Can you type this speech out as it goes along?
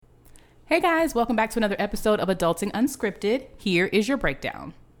Hey guys, welcome back to another episode of Adulting Unscripted. Here is your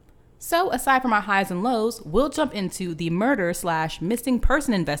breakdown. So, aside from our highs and lows, we'll jump into the murder/missing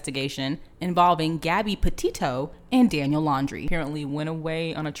person investigation involving Gabby Petito and Daniel Laundrie. Apparently went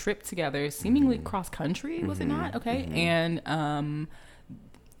away on a trip together, seemingly cross country, was it not? Okay. And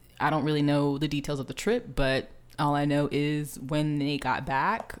I don't really know the details of the trip, but all I know is when they got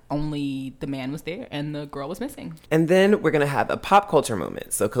back, only the man was there and the girl was missing. And then we're going to have a pop culture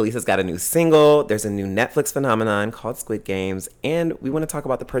moment. So Khaleesi's got a new single. There's a new Netflix phenomenon called Squid Games. And we want to talk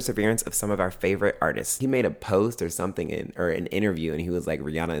about the perseverance of some of our favorite artists. He made a post or something or an interview, and he was like,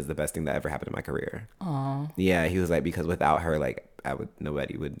 Rihanna is the best thing that ever happened in my career. Aww. Yeah, he was like, because without her, like,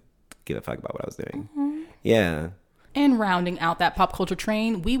 nobody would give a fuck about what I was doing. Mm-hmm. Yeah. And rounding out that pop culture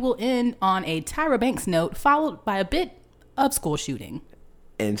train, we will end on a Tyra Banks note, followed by a bit of school shooting.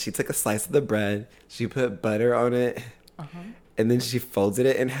 And she took a slice of the bread, she put butter on it, and then she folded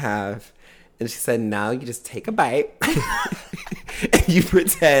it in half. And she said, now you just take a bite, and you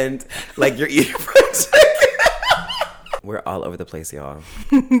pretend like you're eating fried chicken. We're all over the place, y'all.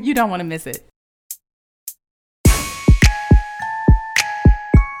 You don't want to miss it.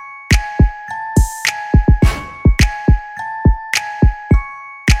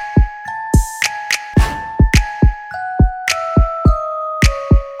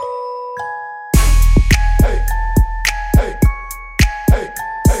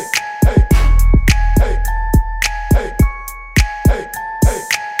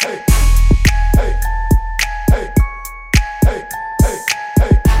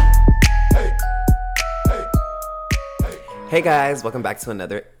 Hey guys, welcome back to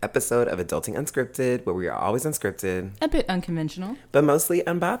another episode of Adulting Unscripted, where we are always unscripted, A bit unconventional. but mostly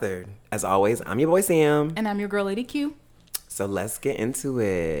unbothered. As always, I'm your boy Sam. And I'm your girl, Lady Q. So let's get into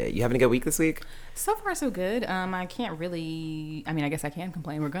it. You having a good week this week? So far, so good. I can't really, I guess I can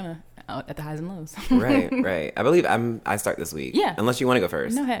complain. We're gonna at the highs and lows. Right. I believe I start this week. Yeah. Unless you want to go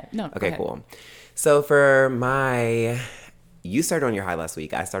first. No. Okay, cool. So for you started on your high last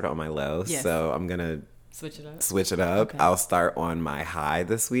week. I started on my low. Yes. So I'm gonna Switch it up. Okay. I'll start on my high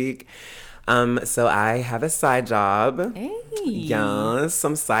this week. So I have a side job. Hey. Yeah,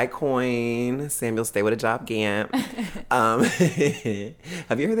 some side coin. Samuel, stay with a job, Gamp. Have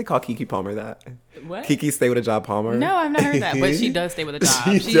you heard they call Keke Palmer that? What? Keke stay with a job Palmer? No, I've not heard that, but she does stay with a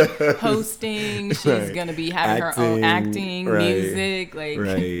job. She's hosting. She's Right. gonna be having her own acting, Right. music. Like,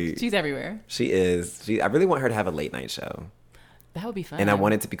 Right. she's everywhere. She is. I really want her to have a late night show. That would be fun. And I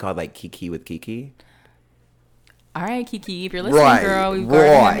want it to be called like Kiki with Kiki. All right, Kiki, if you're listening, Right, girl, we've right.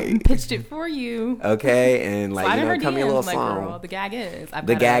 already pitched it for you. Okay, and like, Slide in her cut me a DMs, little like, song. girl, the gag is. I've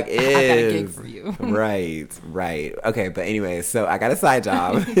The got gag I've got a gig is. for you. Right. Okay, but anyway, so I got a side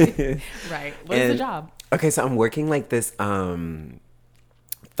job. Right. What is the job? Okay, so I'm working like this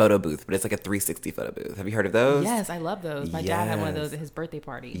photo booth, but it's like a 360 photo booth. Have you heard of those? Yes, I love those. My dad had one of Yes. those at his birthday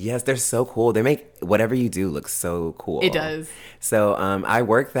party. Yes, they're so cool. They make whatever you do look so cool. It does. So I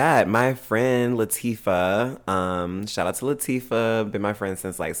work that. My friend Latifa, shout out to Latifa, been my friend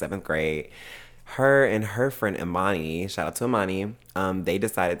since like 7th grade. Her and her friend Imani, shout out to Imani, they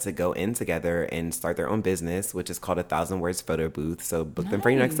decided to go in together and start their own business, which is called 1,000 Words Photo Booth. So book them for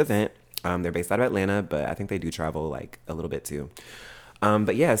your next Nice. event. They're based out of Atlanta, but I think they do travel like a little bit too.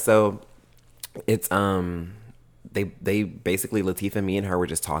 But yeah, so it's they basically, Latifa, me and her were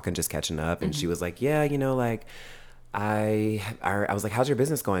just talking, just catching up, and she was like, yeah, like I was like, how's your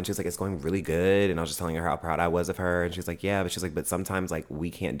business going? She was like, it's going really good. And I was just telling her how proud I was of her, and she was like, yeah, but she's like, but sometimes like we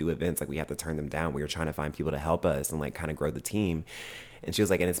can't do events, like we have to turn them down. We were trying to find people to help us and like kind of grow the team. And she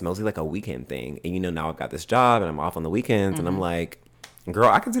was like, and it's mostly like a weekend thing. And now I've got this job and I'm off on the weekends, and I'm like, girl,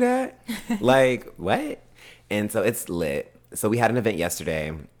 I can do that. Like, what? And so it's lit. So we had an event yesterday,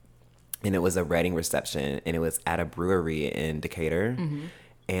 and it was a wedding reception, and it was at a brewery in Decatur.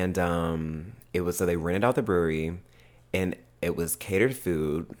 And it was, so they rented out the brewery, and it was catered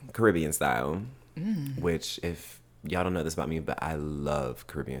food, Caribbean style, which, if y'all don't know this about me, but I love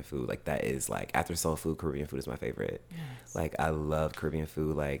Caribbean food. Like, that is like, after soul food, Caribbean food is my favorite. Yes. Like, I love Caribbean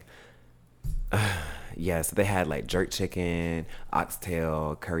food. Like, yeah, so they had like jerk chicken,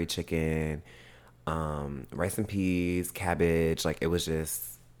 oxtail, curry chicken, rice and peas, cabbage. Like, it was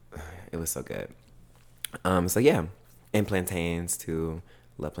so good. So yeah, and plantains too.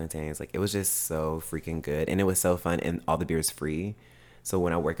 Love plantains. Like, it was just so freaking good, and it was so fun, and all the beer is free. So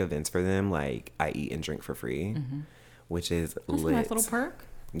when I work events for them, like, I eat and drink for free, which is That's lit. a nice little perk.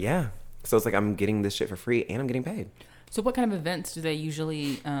 Yeah. So it's like I'm getting this shit for free, and I'm getting paid. So what kind of events do they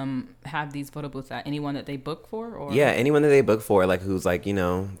usually have these photo booths at? Anyone that they book for? Or Yeah, anyone that they book for, like who's like, you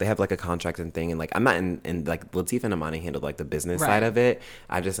know, they have like a contract and thing. And like, I'm not in like Latifah and Amani handle like the business side of it.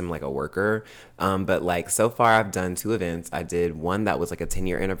 I just am like a worker. But like so far I've done 2 events. I did one that was like a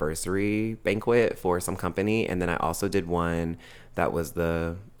 10-year anniversary banquet for some company. And then I also did one that was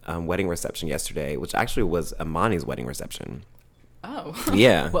the wedding reception yesterday, which actually was Amani's wedding reception. Oh.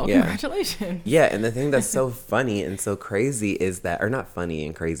 Yeah. Well, yeah. Congratulations. Yeah, and the thing that's so funny and so crazy is that, or not funny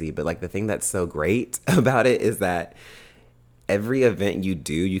and crazy, but like the thing that's so great about it is that every event you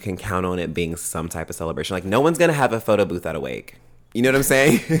do, you can count on it being some type of celebration. Like no one's going to have a photo booth at a wake. You know what I'm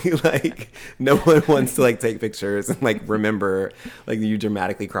saying? Like no one wants to like take pictures and like remember like you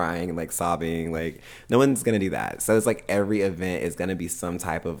dramatically crying and like sobbing. Like no one's going to do that. So it's like every event is going to be some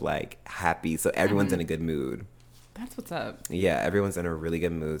type of like happy. So everyone's in a good mood. That's what's up. Yeah, everyone's in a really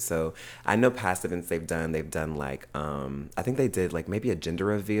good mood. So I know past events they've done like, I think they did like maybe a gender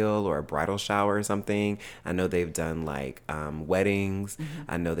reveal or a bridal shower or something. I know they've done like weddings. Mm-hmm.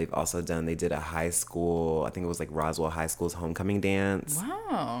 I know they did a high school, I think it was like Roswell High School's homecoming dance.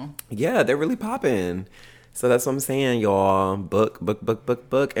 Wow. Yeah, they're really popping. So that's what I'm saying, y'all. Book,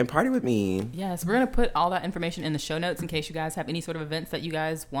 and party with me. Yes, we're going to put all that information in the show notes in case you guys have any sort of events that you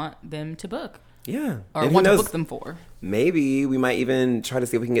guys want them to book. Yeah. Or want to book them for. Maybe we might even try to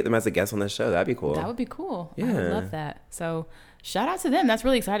see if we can get them as a guest on the show. That'd be cool. That would be cool. Yeah. I would love that. So shout out to them. That's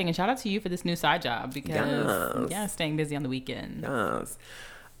really exciting. And shout out to you for this new side job because, staying busy on the weekend. Yes.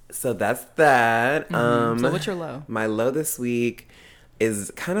 So that's that. Mm-hmm. So what's your low? My low this week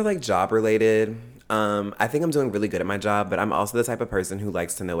is kind of like job related. I think I'm doing really good at my job, but I'm also the type of person who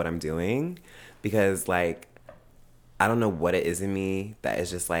likes to know what I'm doing because like, I don't know what it is in me that is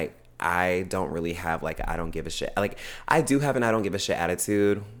just like, I don't really have like I don't give a shit. Like I do have an I don't give a shit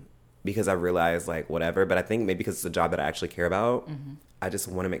attitude because I realize like whatever, but I think maybe because it's a job that I actually care about, I just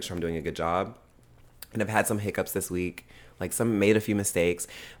want to make sure I'm doing a good job. And I've had some hiccups this week, like made a few mistakes,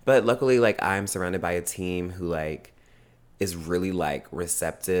 but luckily like I'm surrounded by a team who like is really like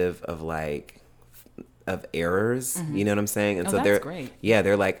receptive of like of errors, you know what I'm saying? And so that's they're great. Yeah,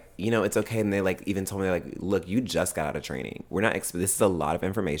 they're like, you know, it's okay. And they like even told me like, look, you just got out of training. We're not this is a lot of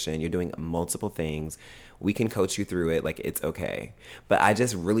information. You're doing multiple things. We can coach you through it. Like it's okay. But I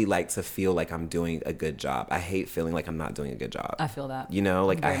just really like to feel like I'm doing a good job. I hate feeling like I'm not doing a good job. I feel that. You know,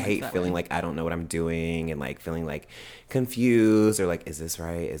 like I hate feeling like I don't know what I'm doing and like feeling like confused or like, is this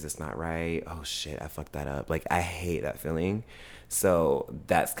right? Is this not right? Oh shit, I fucked that up. Like I hate that feeling. So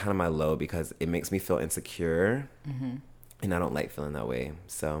that's kind of my low because it makes me feel insecure and I don't like feeling that way.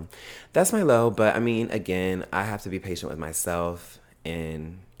 So that's my low. But I mean, again, I have to be patient with myself.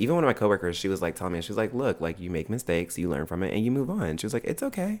 And even one of my coworkers, she was like telling me, she was like, look, like you make mistakes, you learn from it and you move on. She was like, it's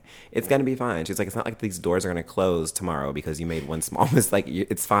okay. It's going to be fine. She's like, it's not like these doors are going to close tomorrow because you made one small mistake.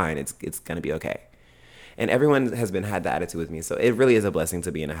 It's fine. It's going to be okay. And everyone has had the attitude with me. So it really is a blessing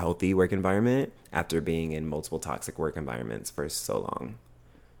to be in a healthy work environment after being in multiple toxic work environments for so long.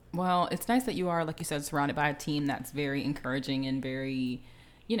 Well, it's nice that you are, like you said, surrounded by a team that's very encouraging and very,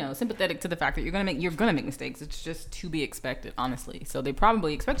 you know, sympathetic to the fact that you're gonna make mistakes. It's just to be expected, honestly. So they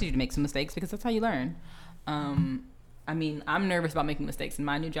probably expected you to make some mistakes because that's how you learn. I mean, I'm nervous about making mistakes in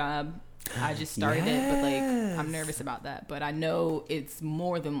my new job. I just started it, but like I'm nervous about that. But I know it's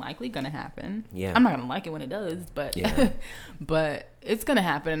more than likely gonna happen. Yeah, I'm not gonna like it when it does, but but it's gonna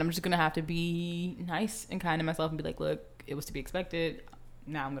happen, and I'm just gonna have to be nice and kind to myself and be like, look, it was to be expected.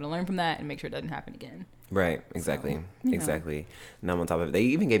 Now I'm gonna learn from that and make sure it doesn't happen again. Right, exactly, so, exactly. And I'm on top of it. They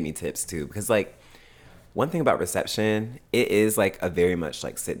even gave me tips too, because like one thing about reception, it is like a very much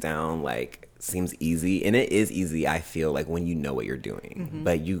like sit down, like seems easy, and it is easy. I feel like when you know what you're doing,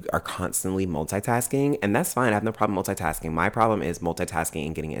 but you are constantly multitasking, and that's fine. I have no problem multitasking. My problem is multitasking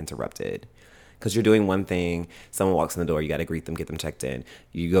and getting interrupted. Because you're doing one thing, someone walks in the door, you got to greet them, get them checked in.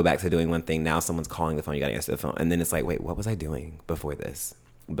 You go back to doing one thing, now someone's calling the phone, you got to answer the phone. And then it's like, wait, what was I doing before this?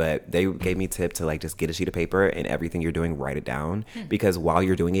 But they gave me a tip to like just get a sheet of paper and everything you're doing, write it down. Because while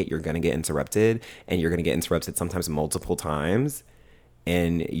you're doing it, you're going to get interrupted, and you're going to get interrupted sometimes multiple times.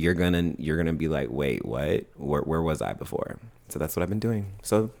 And you're gonna be like, wait, what? Where was I before? So that's what I've been doing.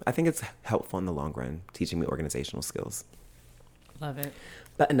 So I think it's helpful in the long run, teaching me organizational skills. Love it.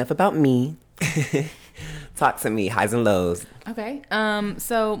 But enough about me. Talk to me, highs and lows. Okay.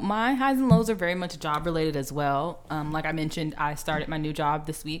 So my highs and lows are very much job related as well. Like I mentioned, I started my new job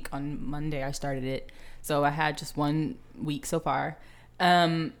this week. On Monday, I started it. So I had just 1 week so far.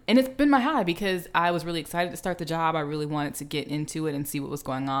 And it's been my high because I was really excited to start the job. I really wanted to get into it and see what was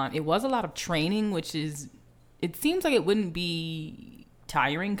going on. It was a lot of training, which is, it seems like it wouldn't be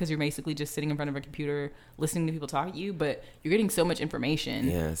tiring because you're basically just sitting in front of a computer listening to people talk at you, but you're getting so much information.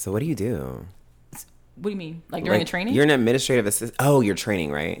 Yeah. So what do you do? What do you mean? Like during a training? You're an administrative assistant. Oh, you're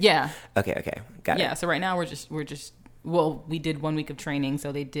training, right? Yeah. Okay. Got it. Yeah. So right now we're just well, we did 1 week of training,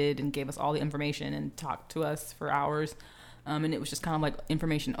 so they did and gave us all the information and talked to us for hours. And it was just kind of like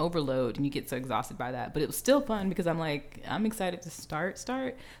information overload, and you get so exhausted by that. But it was still fun because I'm excited to start.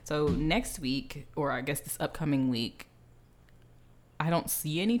 So next week, or I guess this upcoming week, I don't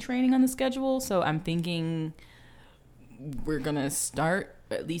see any training on the schedule. So I'm thinking we're going to start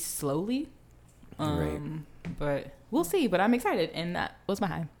at least slowly. Right. But we'll see. But I'm excited, and that was my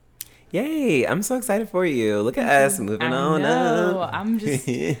high. Yay. I'm so excited for you. Look at us moving on up. I'm just...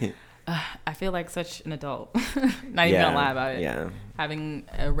 I feel like such an adult. Not even gonna lie about it. Yeah. Having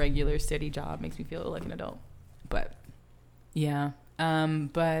a regular steady job makes me feel like an adult. But yeah. So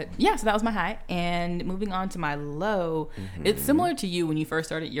that was my high. And moving on to my low, it's similar to you when you first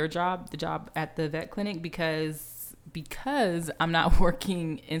started your job, the job at the vet clinic, because I'm not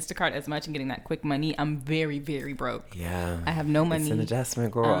working Instacart as much and getting that quick money. I'm very, very broke. Yeah. I have no money. It's an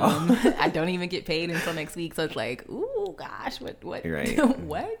adjustment, girl. I don't even get paid until next week. So it's like, ooh, gosh, what? Right.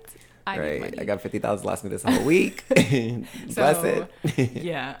 What? Right. I got $50 last me this whole week. Bless it.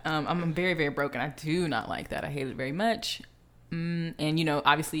 Yeah. I'm very, very broken. I do not like that. I hate it very much. And,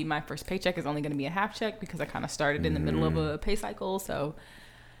 obviously my first paycheck is only going to be a half check because I kind of started in the middle of a pay cycle. So.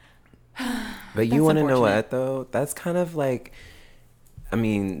 But you want to know what, though? That's kind of like, I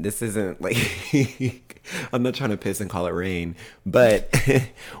mean, this isn't like, I'm not trying to piss and call it rain, but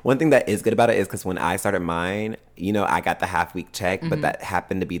one thing that is good about it is because when I started mine, I got the half week check, but that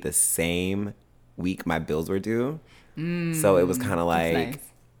happened to be the same week my bills were due. So it was kind of like, nice.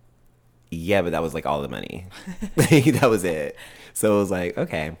 Yeah, but that was like all the money. That was it. So it was like,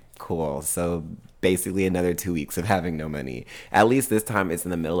 okay, cool. So basically another 2 weeks of having no money. At least this time it's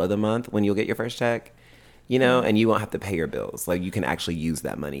in the middle of the month when you'll get your first check. And you won't have to pay your bills. Like, you can actually use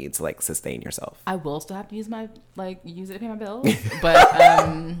that money to, like, sustain yourself. I will still have to use it to pay my bills.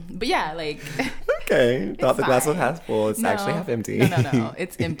 But yeah, like... Okay. Thought the glass was half full. It's actually half empty. No.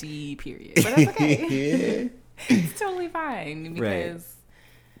 It's empty, period. But that's okay. It's totally fine. Because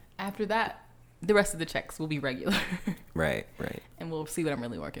after that, the rest of the checks will be regular. Right. And we'll see what I'm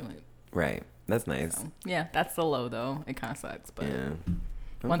really working with. Right. That's nice. So, yeah, that's the low, though. It kind of sucks, but... Yeah.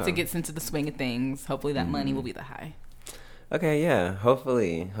 Okay. Once it gets into the swing of things, hopefully that money will be the high. Okay, yeah.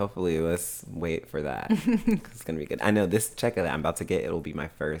 Hopefully, let's wait for that. It's going to be good. I know this check that I'm about to get, it'll be my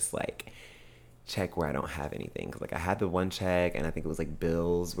first, like, check where I don't have anything. 'Cause, like, I had the one check, and I think it was, like,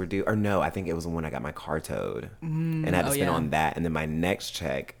 bills were due. Or, no, I think it was when I got my car towed. And I had to spend on that. And then my next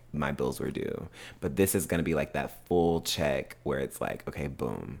check, my bills were due. But this is going to be, like, that full check where it's like, okay,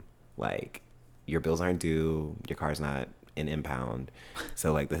 boom. Like, your bills aren't due. Your car's not in impound,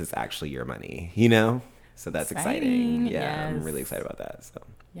 so like this is actually your money, so that's exciting. Yeah, yes. I'm really excited about that. So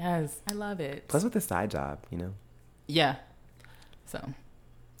yes, I love it. Plus with the side job, yeah, so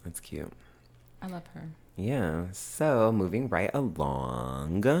that's cute. I love her. Yeah, so moving right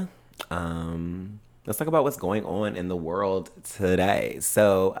along, let's talk about what's going on in the world today.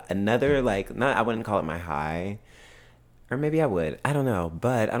 So another I wouldn't call it my high. Or maybe I would. I don't know.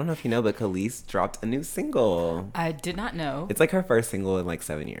 But I don't know if you know, but Khalees dropped a new single. I did not know. It's like her first single in like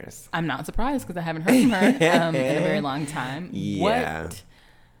 7 years. I'm not surprised because I haven't heard from her in a very long time. Yeah.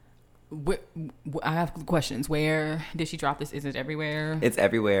 I have questions. Where did she drop this? Is it everywhere? It's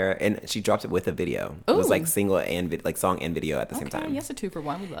everywhere. And she dropped it with a video. Ooh. It was like single and song and video at the same time. Yes, a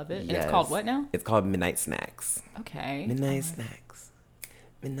 2-for-1. We love it. Yes. And it's called what now? It's called Midnight Snacks. Okay. Midnight Snacks.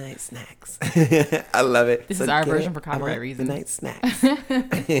 I love it. This is our version for copyright reasons. Midnight Snacks.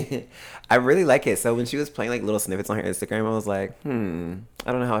 I really like it. So when she was playing like little snippets on her Instagram, I was like, I don't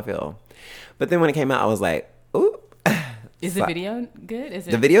know how I feel. But then when it came out, I was like, ooh. Is the video good?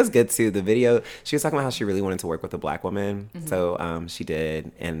 The video's good too. The video, she was talking about how she really wanted to work with a Black woman. Mm-hmm. So she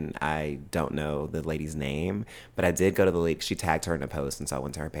did. And I don't know the lady's name, but I did go to the link. She tagged her in a post. And so I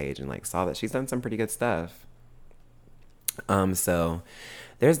went to her page and like saw that she's done some pretty good stuff. So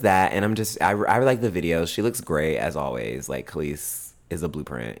there's that, and I like the video. She looks great as always. Like Khalees is a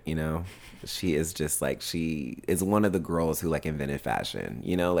blueprint, She is just like, she is one of the girls who like invented fashion.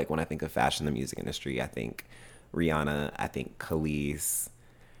 Like when I think of fashion in the music industry, I think Rihanna, I think Khalees,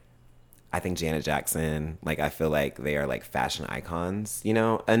 I think Janet Jackson. Like I feel like they are like fashion icons,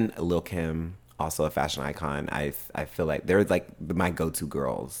 and Lil' Kim. Also a fashion icon. I feel like they're like my go-to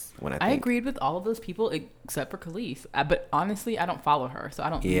girls when I agreed with all of those people except for Khalees. But honestly, I don't follow her, so I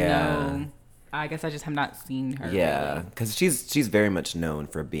don't know. I guess I just have not seen her. Yeah, really. because she's very much known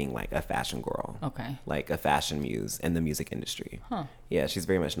for being like a fashion girl. Okay. Like a fashion muse in the music industry. Huh. Yeah, she's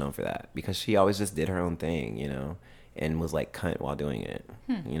very much known for that because she always just did her own thing, and was like cunt while doing it,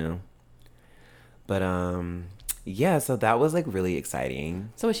 But yeah, so that was like really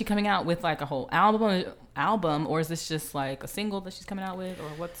exciting. So is she coming out with like a whole album, or is this just like a single that she's coming out with, or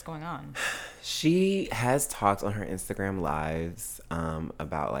what's going on? She has talked on her Instagram lives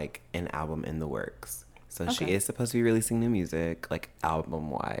about like an album in the works. So she Okay. is supposed to be releasing new music, like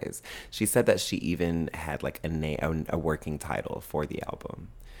album wise. She said that she even had like a working title for the album.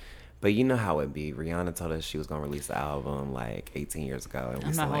 But you know how it be. Rihanna told us she was gonna release the album like 18 years ago, and we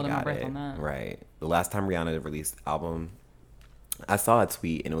I'm still not ain't holding my got breath it. on that. Right. The last time Rihanna released the album, I saw a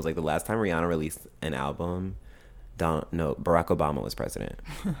tweet, and it was like the last time Rihanna released an album, Barack Obama was president.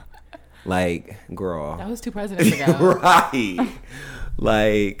 Like, girl. That was 2 presidents ago. Right.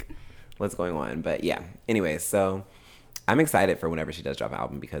 Like, what's going on? But yeah. Anyway, so I'm excited for whenever she does drop an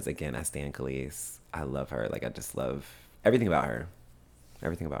album because, again, I stan Khalees. I love her. Like, I just love everything about her.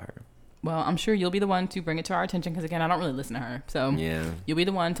 Everything about her. Well, I'm sure you'll be the one to bring it to our attention because, again, I don't really listen to her. So Yeah. you'll be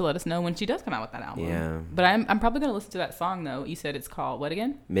the one to let us know when she does come out with that album. Yeah. But I'm probably going to listen to that song, though. You said it's called what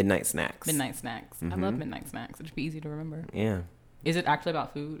again? Midnight Snacks. Midnight Snacks. I love Midnight Snacks. It'd be easy to remember. Yeah. Is it actually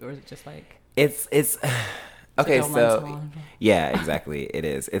about food, or is it just like... It's okay, Don't so lunch. yeah, exactly. It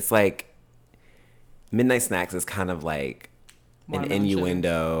is. It's like Midnight Snacks is kind of like an Watermelon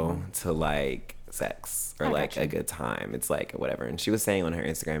innuendo to like sex or I like gotcha. a good time. It's like whatever. And she was saying on her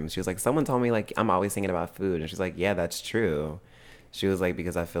Instagram, she was like, someone told me like I'm always thinking about food, and she's like, yeah, that's true. She was like,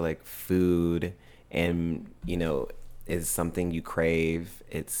 because I feel like food and is something you crave.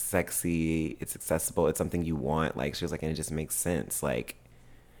 It's sexy. It's accessible. It's something you want. Like she was like, and it just makes sense. Like.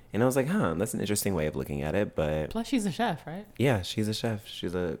 And I was like, that's an interesting way of looking at it. But Plus, she's a chef, right? yeah, she's a chef.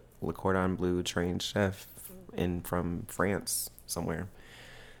 She's a Le Cordon Bleu trained chef from France somewhere.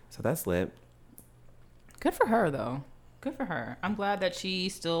 So that's lit. Good for her, though. Good for her. I'm glad that she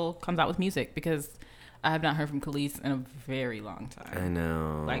still comes out with music because I have not heard from Khalees in a very long time. I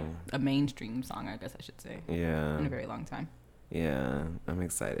know. Like a mainstream song, I guess I should say. Yeah. In a very long time. Yeah. I'm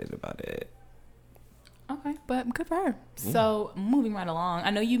excited about it. Okay, but good for her. So moving right along, I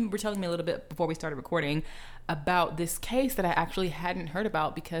know you were telling me a little bit before we started recording about this case that I actually hadn't heard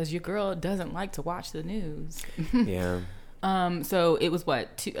about because your girl doesn't like to watch the news. Yeah. So it was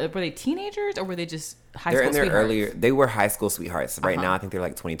what? Were they teenagers or were they just high They're school in their sweethearts? earlier. They were high school sweethearts. Right Uh-huh. now, I think they're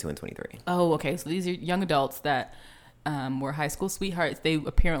like 22 and 23. Oh, okay. So these are young adults that were high school sweethearts. They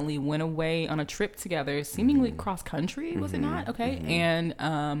apparently went away on a trip together, seemingly cross country, was it not? Okay.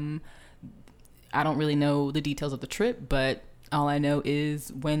 And I don't really know the details of the trip, but all I know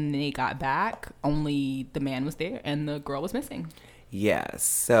is when they got back, only the man was there and the girl was missing. Yeah.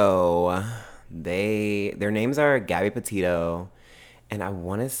 So their names are Gabby Petito, and I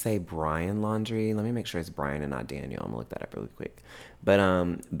want to say Brian Laundrie. Let me make sure it's Brian and not Daniel. I'm gonna look that up really quick. But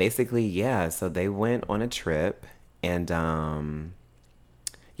basically, yeah. So they went on a trip, and It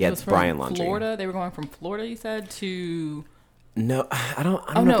was it's from Brian Laundrie. Florida. They were going from Florida, you said, to... No, I don't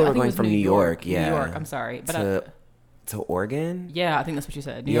Oh, know no, if they I were think it going was from New New York. York. Yeah, New York, I'm sorry. But to Oregon. yeah, I think that's what you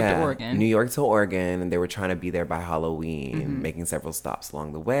said. New York to Oregon. New York to Oregon, and they were trying to be there by Halloween, making several stops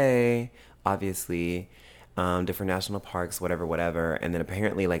along the way. Obviously, different national parks, whatever. And then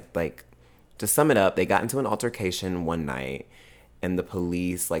apparently, like to sum it up, they got into an altercation one night, and the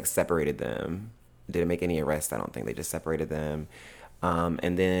police like separated them. Didn't make any arrests. I don't think they just separated them.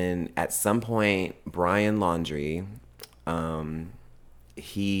 And then at some point, Brian Laundrie,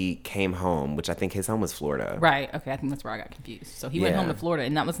 he came home, which I think his home was Florida. Right. Okay. I think that's where I got confused. So he went Yeah. home to Florida,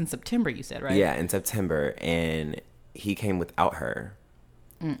 and that was in September, you said, right? Yeah, in September, and he came without her.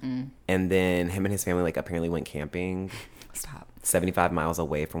 And then him and his family like apparently went camping Stop. 75 miles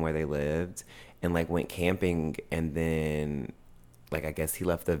away from where they lived, and like went camping, and then like I guess he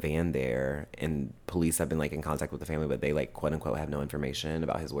left the van there, and police have been like in contact with the family, but they like quote unquote have no information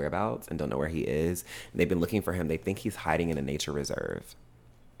about his whereabouts and don't know where he is. And they've been looking for him. They think he's hiding in a nature reserve.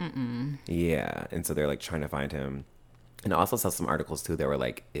 Yeah, and so they're like trying to find him. And I also saw some articles too that were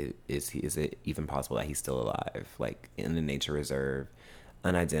like, is it even possible that he's still alive, like in a nature reserve,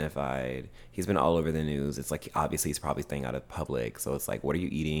 unidentified? He's been all over the news. It's like obviously he's probably staying out of public, so it's like, what are you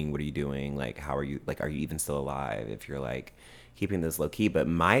eating? What are you doing? Like, how are you? Like, are you even still alive if you're like keeping this low key? But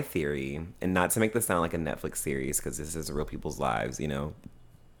my theory, and not to make this sound like a Netflix series because this is real people's lives,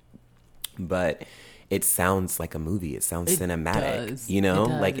 but it sounds like a movie. It sounds cinematic. Does. You know, It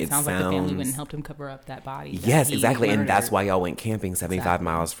does. like it sounds like the family went and helped him cover up that body. Yes, he exactly. And that's murdered. why y'all went camping 75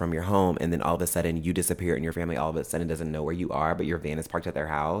 miles from your home, and then all of a sudden you disappear, and your family all of a sudden doesn't know where you are, but your van is parked at their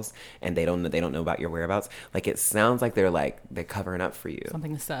house, and they don't know about your whereabouts. Like, it sounds like they're covering up for you.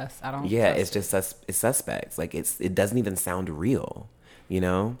 Something is sus. I don't. Yeah, trust it's just it's suspects. Like, it doesn't even sound real. You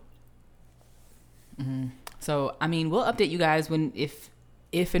know. So, I mean, we'll update you guys when if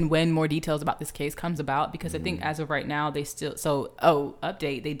and when more details about this case comes about, because I think as of right now they still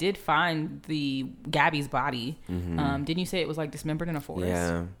update, they did find the Gabby's body. Didn't you say it was like dismembered in a forest?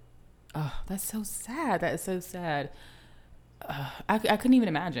 Yeah. Oh, that's so sad. That is so sad. I couldn't even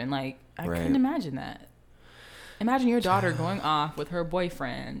imagine. Like, I couldn't imagine that. Imagine your daughter going off with her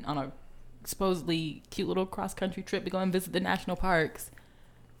boyfriend on a supposedly cute little cross country trip to go and visit the national parks,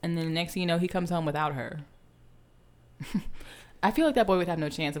 and then the next thing you know, he comes home without her. I feel like that boy would have no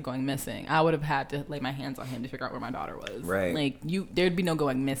chance of going missing. I would have had to lay my hands on him to figure out where my daughter was. Right. Like, there'd be no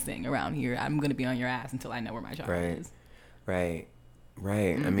going missing around here. I'm going to be on your ass until I know where my child is. Right.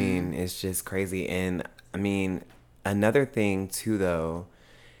 I mean, it's just crazy. And I mean, another thing too, though,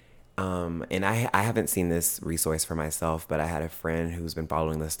 and I haven't seen this resource for myself, but I had a friend who's been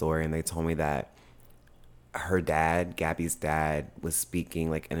following the story, and they told me that her dad, Gabby's dad, was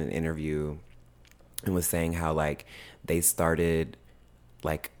speaking like in an interview and was saying how like they started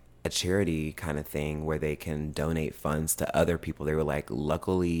like a charity kind of thing where they can donate funds to other people. They were like,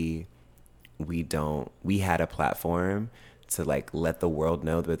 luckily we had a platform to like let the world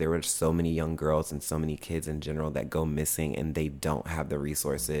know that there were so many young girls and so many kids in general that go missing, and they don't have the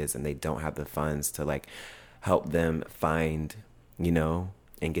resources and they don't have the funds to like help them find, you know,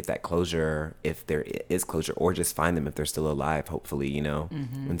 and get that closure if there is closure, or just find them if they're still alive, hopefully, you know.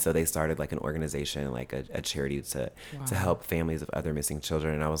 And so they started like an organization, like a charity to help families of other missing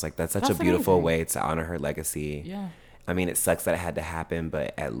children. And I was like, that's a beautiful amazing. way to honor her legacy. Yeah. I mean, it sucks that it had to happen,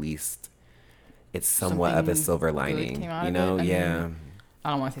 but at least it's somewhat of a silver good lining, came out you of know? it. I Yeah. mean,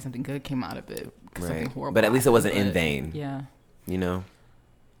 I don't want to say something good came out of it. Something horrible. But at least it wasn't in happened, vain. Yeah. You know?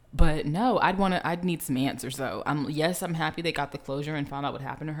 But no, I'd need some answers though. I'm happy they got the closure and found out what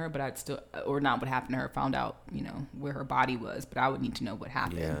happened to her, but I'd still, or not what happened to her, found out, you know, where her body was, but I would need to know what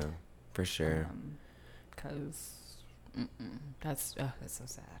happened. Yeah, for sure. Cause that's so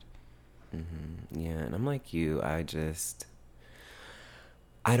sad. Yeah, and I'm like you. I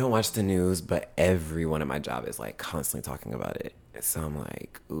don't watch the news, but everyone at my job is like constantly talking about it. So I'm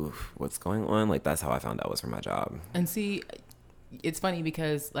like, oof, what's going on? Like, that's how I found out was from my job. And see, it's funny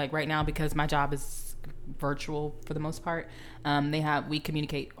because like right now, because my job is virtual for the most part, we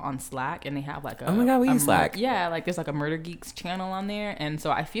communicate on Slack, and they have like Oh my God, we use Slack. Yeah, like there's like a Murder Geeks channel on there, and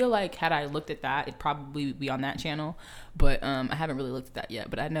so I feel like had I looked at that, it'd probably be on that channel, but I haven't really looked at that yet.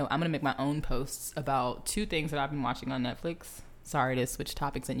 But I know I'm gonna make my own posts about two things that I've been watching on Netflix. Sorry to switch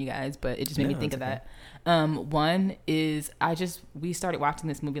topics on you guys, but it just made me think of that. One is we started watching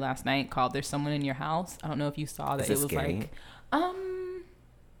this movie last night called There's Someone in Your House. I don't know if you saw that. Is it was scary? like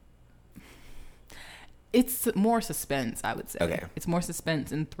it's more suspense, I would say. Okay. It's more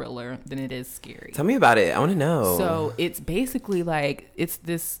suspense and thriller than it is scary. Tell me about it. I want to know. So it's basically like it's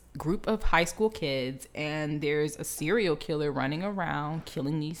this group of high school kids, and there's a serial killer running around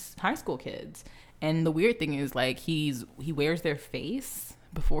killing these high school kids. And the weird thing is, like, he wears their face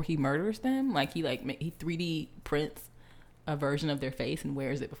before he murders them. Like, he 3D prints a version of their face and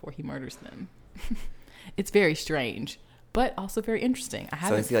wears it before he murders them. It's very strange, but also very interesting. I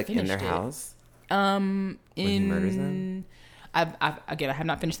haven't. So is he like in their finished it. house? When he murders them? I have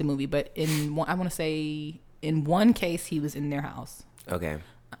not finished the movie, but I want to say in one case he was in their house. Okay.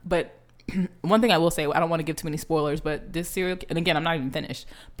 But one thing I will say, I don't want to give too many spoilers, but this and again, I'm not even finished,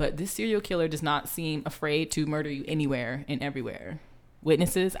 but this serial killer does not seem afraid to murder you anywhere and everywhere.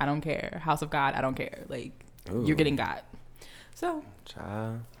 Witnesses, I don't care. House of God, I don't care. Like, Ooh. You're getting God. So,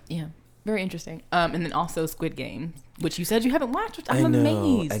 Child. yeah, very interesting. And then also Squid Game, which you said you haven't watched, which I'm I know.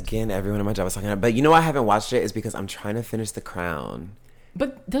 amazed. Again, everyone at my job was talking about it. But you know why I haven't watched it is because I'm trying to finish The Crown.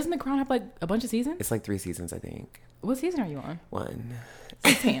 But doesn't The Crown have like a bunch of seasons? It's like 3 seasons, I think. What season are you on? 1.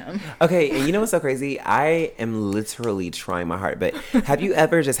 Damn. Okay, and you know what's so crazy? I am literally trying my heart, but have you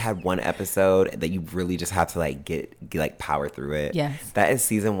ever just had one episode that you really just have to like get like power through it? Yes. That is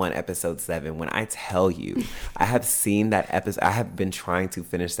season 1, episode 7. When I tell you, I have seen that episode. I have been trying to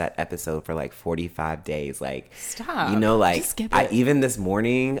finish that episode for like 45 days. Like, Stop. you know, like Just skip it. even this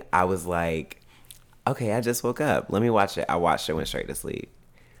morning, I was like, okay, I just woke up. Let me watch it. I watched it, went straight to sleep.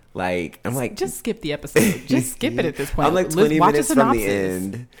 Like, I'm like, just skip the episode. Just skip it at this point. I'm like 20 Watch minutes a from the synopsis.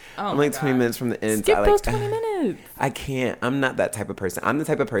 end. Oh I'm my like 20 God. minutes from the end. Skip I, those 20 minutes. I can't. I'm not that type of person. I'm the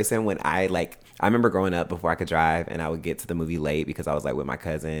type of person when I remember growing up before I could drive and I would get to the movie late because I was like with my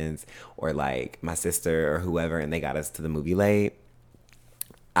cousins or like my sister or whoever and they got us to the movie late.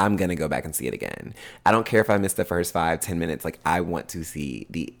 I'm going to go back and see it again. I don't care if I missed the first 5-10 minutes. Like, I want to see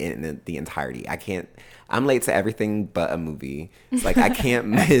the entirety. I'm late to everything but a movie. It's like, I can't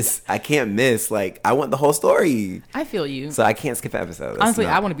miss. Like, I want the whole story. I feel you. So I can't skip an episode. Honestly,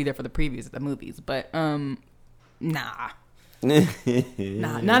 I want to be there for the previews of the movies, but nah.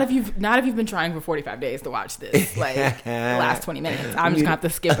 Nah, not if you've been trying for 45 days to watch this, like the last 20 minutes. I'm just gonna have to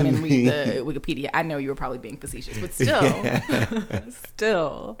skip it and read the Wikipedia. I know you were probably being facetious, but still,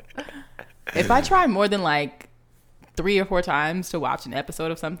 if I try more than like 3 or 4 times to watch an episode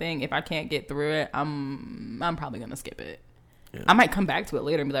of something, if I can't get through it, I'm probably gonna skip it. Yeah. I might come back to it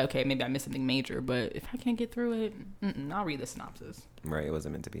later and be like, okay, maybe I missed something major, but if I can't get through it, I'll read the synopsis. Right, it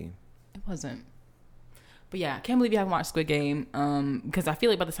wasn't meant to be. It wasn't. But yeah, I can't believe you haven't watched Squid Game, because I feel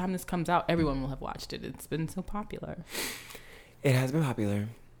like by the time this comes out, everyone will have watched it. It's been so popular. It has been popular.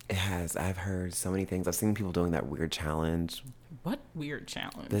 It has. I've heard so many things. I've seen people doing that weird challenge. What weird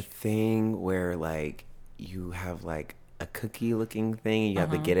challenge? The thing where like you have like a cookie looking thing and you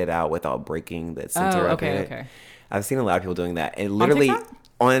have to get it out without breaking the center of it. Okay. I've seen a lot of people doing that. And literally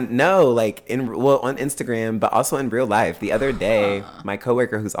on Instagram, but also in real life. The other day, my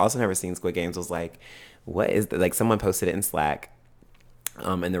coworker who's also never seen Squid Games was like, what is that? Like someone posted it in Slack,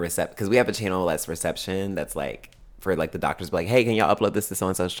 in the because we have a channel that's reception that's like for like the doctors be like, hey, can y'all upload this to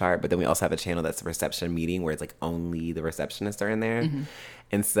so-and-so's chart? But then we also have a channel that's a reception meeting where it's like only the receptionists are in there. Mm-hmm.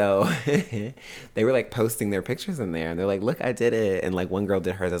 And so they were like posting their pictures in there and they're like, look, I did it. And like one girl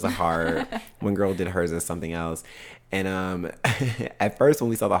did hers as a heart. One girl did hers as something else. And at first when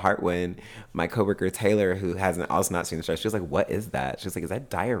we saw the heart one, my coworker Taylor, who hasn't also not seen the show, she was like, what is that? She was like, is that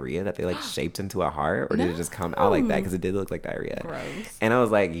diarrhea that they like shaped into a heart? Or did it just come out like that? Because it did look like diarrhea. Gross. And I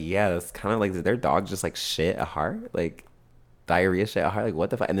was like, yeah, it's kind of like, did their dog just like shit a heart? Like diarrhea shit a heart? Like what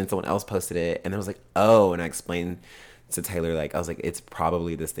the fuck? And then someone else posted it and then I was like, oh, and I explained to Taylor, like, I was like, it's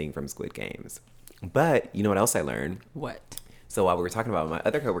probably this thing from Squid Games. But you know what else I learned? What? So while we were talking about it, my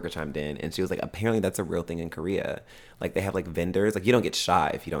other coworker chimed in and she was like, apparently that's a real thing in Korea. Like they have like vendors, like you don't get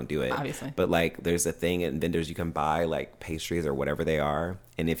shot if you don't do it. Obviously. But like there's a thing in vendors you can buy like pastries or whatever they are.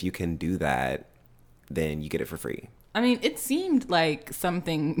 And if you can do that, then you get it for free. I mean, it seemed like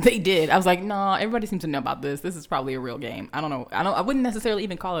something they did. I was like, no, everybody seems to know about this. This is probably a real game. I don't know. I wouldn't necessarily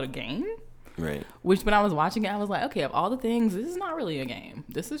even call it a game. Right. Which when I was watching it, I was like, okay, of all the things, this is not really a game.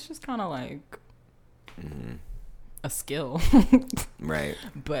 This is just kind of like a skill. Right.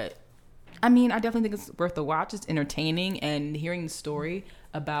 But I mean, I definitely think it's worth a watch. It's entertaining, and hearing the story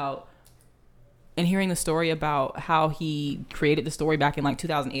about how he created the story back in like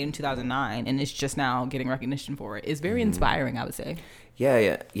 2008 and 2009 and it's just now getting recognition for it is very inspiring, I would say.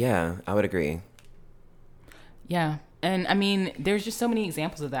 Yeah, I would agree. Yeah. And I mean, there's just so many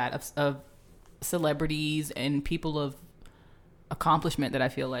examples of that, of celebrities and people of accomplishment that I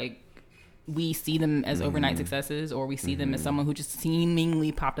feel like we see them as overnight successes, or we see them as someone who just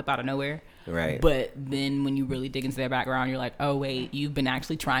seemingly popped up out of nowhere. Right. But then when you really dig into their background, you're like, oh wait, you've been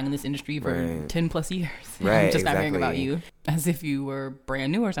actually trying in this industry for 10 plus years. Right. I'm just not hearing about you as if you were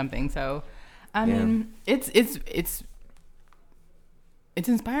brand new or something. So, I mean, it's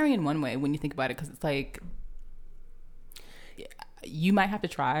inspiring in one way when you think about it, because it's like, you might have to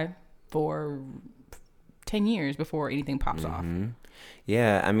try for 10 years before anything pops off.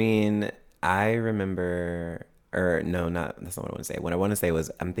 Yeah, I mean, I remember, that's not what I want to say. What I want to say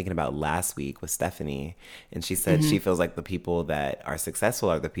was, I'm thinking about last week with Stephanie, and she said she feels like the people that are successful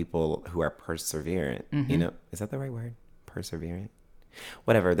are the people who are perseverant. You know, is that the right word? Perseverant?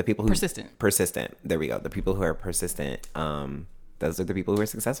 Whatever, the people who... Persistent. There we go. The people who are persistent, those are the people who are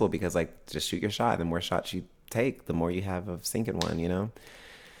successful, because like, just shoot your shot. The more shots you take, the more you have of sinking one, you know?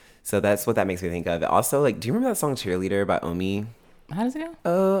 So that's what that makes me think of. Also, like, do you remember that song Cheerleader by Omi? How does it go?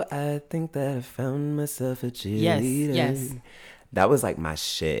 Oh, I think that I found myself a cheerleader. Yes. That was like my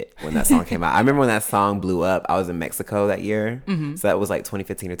shit when that song came out. I remember when that song blew up. I was in Mexico that year. So that was like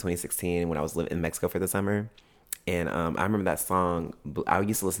 2015 or 2016 when I was living in Mexico for the summer. And I remember that song. I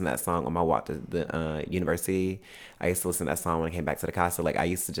used to listen to that song on my walk to the university. I used to listen to that song when I came back to the casa. Like, I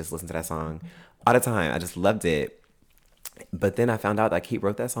used to just listen to that song all the time. I just loved it. But then I found out that he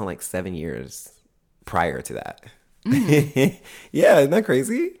wrote that song like 7 years prior to that. Yeah, isn't that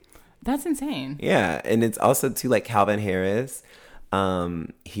crazy? That's insane. Yeah, and it's also too, like, Calvin Harris.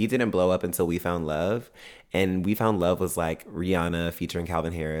 He didn't blow up until We Found Love. And We Found Love was like Rihanna featuring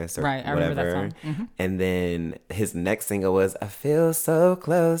Calvin Harris or Right, I whatever. remember that song. And then his next single was I Feel So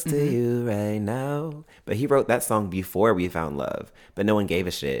Close to You Right Now. But he wrote that song before We Found Love. But no one gave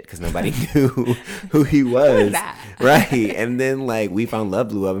a shit because nobody knew who he was. Who is that? Right. And then like We Found Love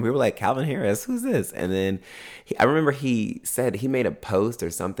blew up and we were like, Calvin Harris, who's this? And then I remember he said he made a post or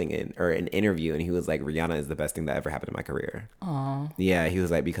something or an interview and he was like, Rihanna is the best thing that ever happened in my career. Aww. Yeah, he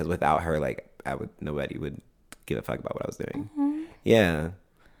was like, because without her, like nobody would give a fuck about what I was doing. Yeah.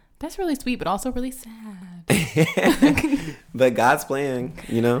 That's really sweet, but also really sad. But God's plan,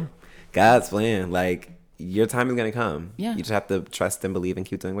 you know? God's plan. Like, your time is going to come. Yeah. You just have to trust and believe and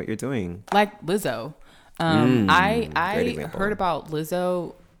keep doing what you're doing. Like Lizzo. Great I example. heard about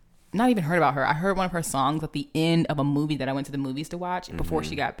Lizzo. Not even heard about her. I heard one of her songs at the end of a movie that I went to the movies to watch before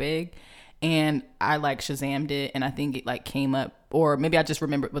she got big. And I like Shazammed it. And I think it like came up, or maybe I just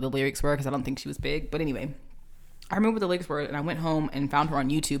remembered what the lyrics were because I don't think she was big. But anyway, I remember what the lyrics were and I went home and found her on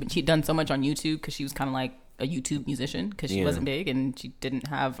YouTube. And she'd done so much on YouTube because she was kind of like a YouTube musician because she wasn't big and she didn't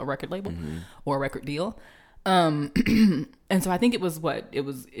have a record label or a record deal. And so I think it was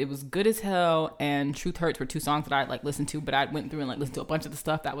Good as Hell and Truth Hurts were two songs that I like listened to, but I went through and like listened to a bunch of the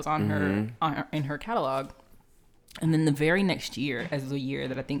stuff that was on her in her catalog. And then the very next year, as the year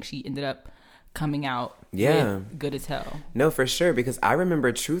that I think she ended up coming out with Good as Hell. No, for sure. Because I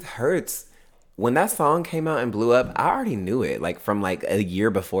remember Truth Hurts. When that song came out and blew up, I already knew it, like from like a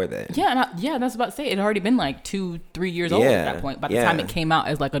year before then. Yeah, and that's about to say it had already been like 2-3 years old at that point. By the time it came out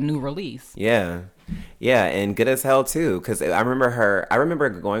as like a new release. Yeah, and Good as Hell too, because I remember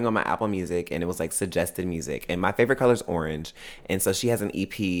going on my Apple Music and it was like suggested music, and my favorite color is orange, and so she has an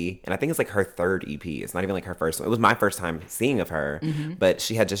EP, and I think it's like her third EP. It's not even like her first one. It was my first time seeing of her, but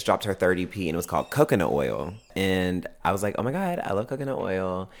she had just dropped her third EP, and it was called Coconut Oil, and I was like, oh my god, I love coconut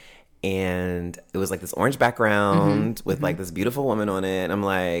oil. And it was like this orange background with like this beautiful woman on it. And I'm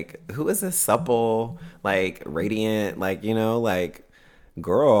like, who is this supple, like radiant, like, you know, like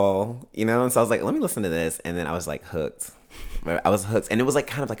girl, you know? And so I was like, let me listen to this. And then I was like hooked. I was hooked. And it was like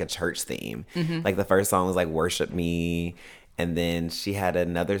kind of like a church theme. Like the first song was like Worship Me. And then she had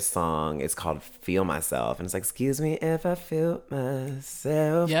another song. It's called Feel Myself. And it's like, excuse me if I feel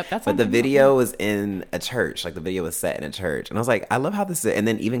myself. Yep, that's But the video was in a church. Like the video was set in a church. And I was like, I love how this is. And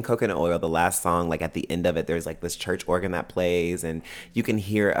then even Coconut Oil, the last song, like at the end of it, there's like this church organ that plays. And you can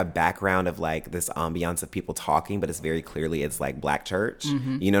hear a background of like this ambiance of people talking. But it's very clearly, it's like black church.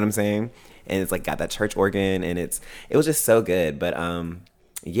 You know what I'm saying? And it's like got that church organ. And it was just so good. But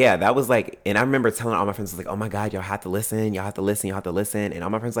yeah, that was like, and I remember telling all my friends, I was like, oh my God, y'all have to listen. Y'all have to listen. Y'all have to listen. And all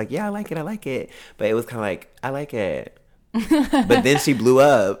my friends were like, yeah, I like it. But it was kind of like, I like it. But then she blew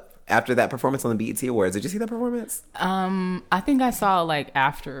up after that performance on the BET Awards. Did you see that performance? I think I saw like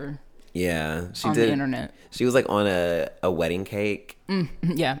after. Yeah, she on did. The internet. She was like on a wedding cake.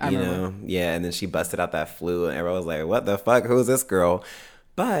 Yeah, I remember. Yeah, and then she busted out that flute and everyone was like, what the fuck? Who is this girl?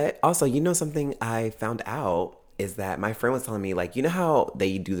 But also, you know something I found out is that my friend was telling me, like, you know how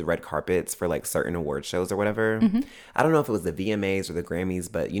they do the red carpets for like certain award shows or whatever? I don't know if it was the VMAs or the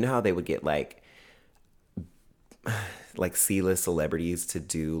Grammys, but you know how they would get like C-list celebrities to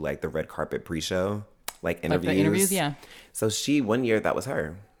do like the red carpet pre-show, like interviews. Like the interviews, yeah. So one year that was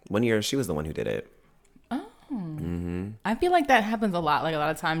her. One year she was the one who did it. Oh. I feel like that happens a lot. Like a lot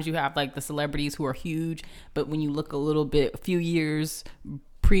of times you have like the celebrities who are huge, but when you look a few years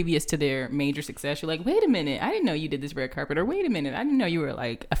previous to their major success, you're like, wait a minute, I didn't know you did this red carpet, or wait a minute, I didn't know you were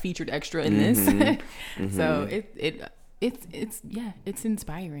like a featured extra in this. So it's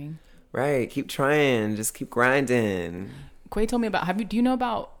inspiring. Right. Keep trying. Just keep grinding. Quay told me about, do you know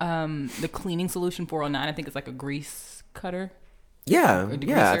about the cleaning solution 409? I think it's like a grease cutter. Yeah.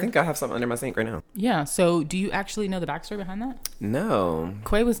 I think I have something under my sink right now. Yeah. So do you actually know the backstory behind that? No.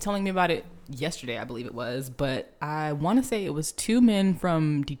 Quay was telling me about it yesterday, I believe it was, but I want to say it was two men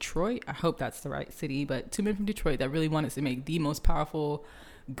from Detroit. I hope that's the right city, but two men from Detroit that really wanted to make the most powerful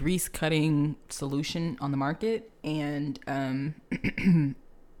grease cutting solution on the market. And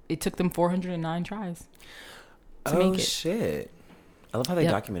it took them 409 tries to make it. Oh, shit. I love how they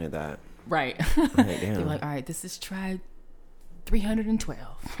documented that. Right. They were like, all right, this is try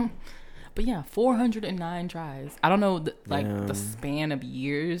 312. But yeah, 409 tries. I don't know the span of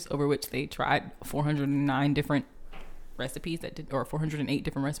years over which they tried 409 different recipes or 408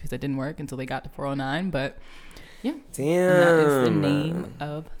 different recipes that didn't work until they got to 409. But yeah, damn, and that is the name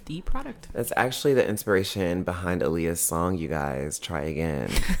of the product. That's actually the inspiration behind Aaliyah's song. You guys, Try Again,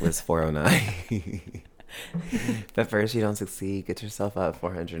 was 409. But first you don't succeed, get yourself up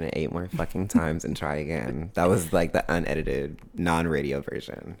 408 more fucking times and try again. That was like the unedited non-radio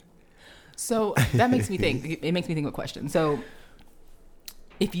version. So that makes me think. It makes me think of a question. So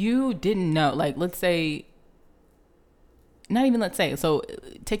if you didn't know, like, let's say, not even let's say, so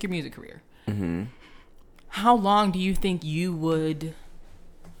take your music career. Mm-hmm. How long do you think you would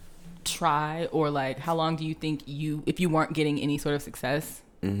try, or like, how long do you think if you weren't getting any sort of success,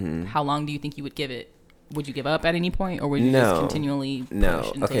 how long do you think you would give it? Would you give up at any point, or would you just continually push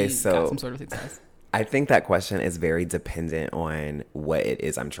until you got some sort of success? I think that question is very dependent on what it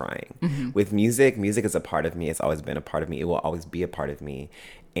is I'm trying. With music is a part of me. It's always been a part of me. It will always be a part of me.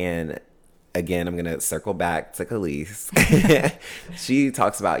 And again, I'm going to circle back to Khalees. She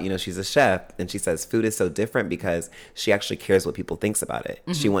talks about, she's a chef, and she says food is so different because she actually cares what people thinks about it.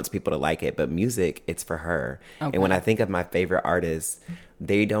 She wants people to like it, but music, it's for her. Okay. And when I think of my favorite artists,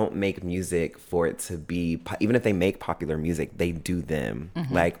 they don't make music for it to be, even if they make popular music, they do them.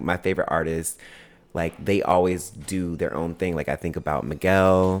 Like my favorite artists, like they always do their own thing. Like I think about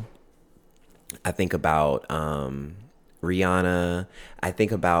Miguel. I think about Rihanna. I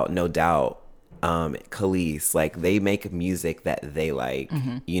think about, no doubt, Khalees. Like they make music that they like,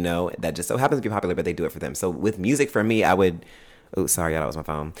 that just so happens to be popular, but they do it for them. So with music for me, I would, oh, sorry, that was my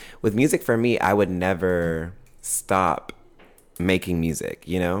phone. With music for me, I would never stop making music,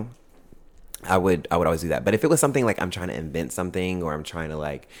 I would always do that. But if it was something like I'm trying to invent something, or I'm trying to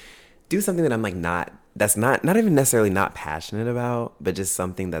like do something that I'm like that's not even necessarily not passionate about, but just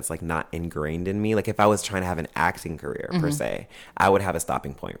something that's like not ingrained in me. Like if I was trying to have an acting career per se, I would have a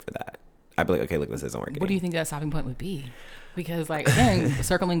stopping point for that. I'd be like, okay, look, this isn't working. What do you think that stopping point would be? Because like, again,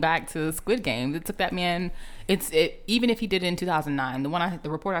 circling back to Squid Game, it took that man, even if he did it in 2009, the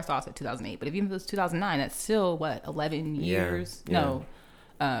report I saw said 2008, but even if it was 2009, that's still what, 11 years? Yeah.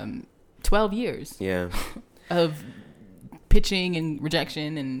 No, 12 years. Yeah. Of pitching and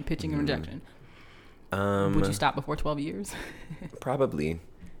rejection and pitching and rejection. Would you stop before 12 years? Probably.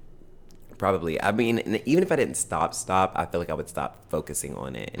 I mean, even if I didn't stop, I feel like I would stop focusing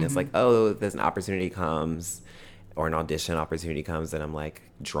on it. And it's like, oh, there's an opportunity comes, or an audition opportunity comes that I'm like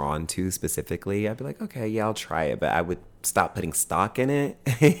drawn to specifically. I'd be like, okay, yeah, I'll try it. But I would stop putting stock in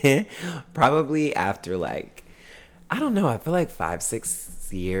it probably after like, I don't know, I feel like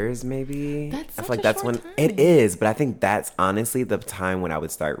 5-6 years maybe. That's I feel like that's when time. It is, but I think that's honestly the time when I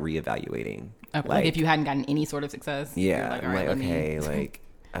would start reevaluating. Okay, like if you hadn't gotten any sort of success. Yeah, like, I'm like, okay, like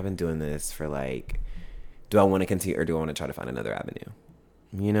I've been doing this for like, do I want to continue, or do I want to try to find another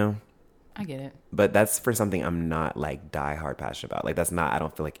avenue? I get it. But that's for something I'm not like die hard passionate about. Like that's not, I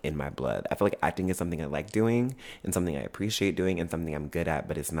don't feel like in my blood. I feel like acting is something I like doing, and something I appreciate doing, and something I'm good at,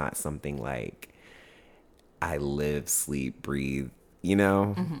 but it's not something like I live, sleep, breathe,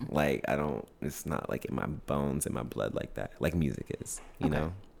 like it's not like in my bones, in my blood like that, like music is, you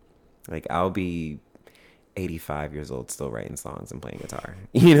know, like I'll be 85 years old still writing songs and playing guitar.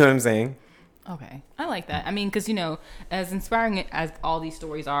 You know what I'm saying? Okay. I like that. I mean, because, as inspiring as all these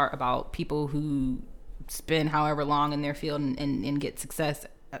stories are about people who spend however long in their field and get success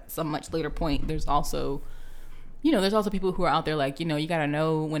at some much later point, there's also people who are out there like, you got to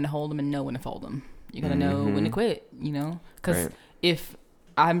know when to hold them and know when to fold them. You got to know when to quit, because if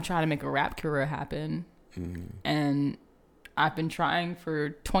I'm trying to make a rap career happen and I've been trying for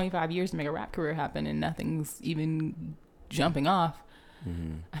 25 years to make a rap career happen and nothing's even jumping off,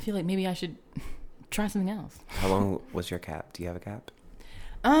 I feel like maybe I should try something else. How long was your cap? Do you have a cap?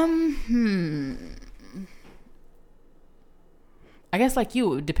 I guess like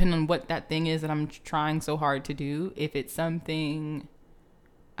you, it would depend on what that thing is that I'm trying so hard to do. If it's something,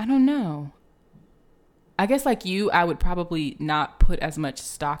 I don't know. I guess like you, I would probably not put as much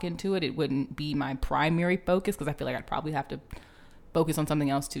stock into it. It wouldn't be my primary focus because I feel like I'd probably have to focus on something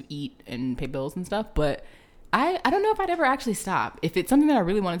else to eat and pay bills and stuff. But I don't know if I'd ever actually stop. If it's something that I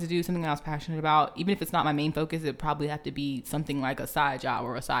really wanted to do, something that I was passionate about, even if it's not my main focus, it'd probably have to be something like a side job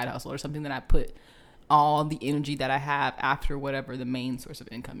or a side hustle or something that I put all the energy that I have after whatever the main source of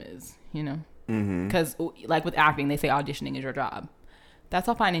income is, Because like with acting, they say auditioning is your job. That's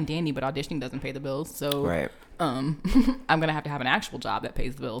all fine and dandy, but auditioning doesn't pay the bills. So I'm going to have an actual job that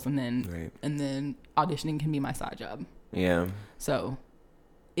pays the bills, and then auditioning can be my side job. Yeah. So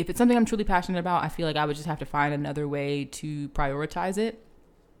if it's something I'm truly passionate about, I feel like I would just have to find another way to prioritize it,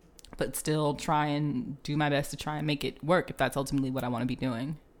 but still try and do my best to try and make it work if that's ultimately what I want to be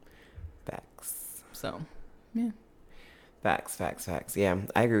doing. Facts. So, yeah. Facts. Yeah,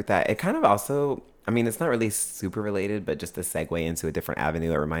 I agree with that. It kind of also, I mean, it's not really super related, but just to segue into a different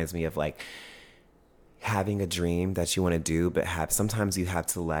avenue, it reminds me of like having a dream that you want to do, but sometimes you have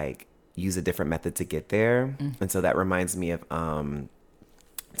to like use a different method to get there. And so that reminds me of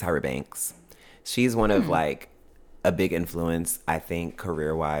Tyra Banks. She's one of like a big influence, I think,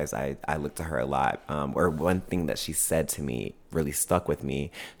 career-wise. I look to her a lot. Or one thing that she said to me really stuck with me.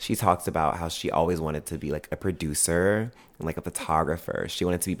 She talks about how she always wanted to be like a producer and like a photographer. She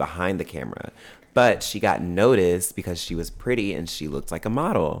wanted to be behind the camera. But she got noticed because she was pretty and she looked like a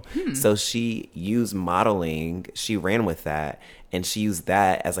model. So she used modeling. She ran with that. And she used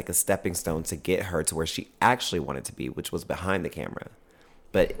that as like a stepping stone to get her to where she actually wanted to be, which was behind the camera.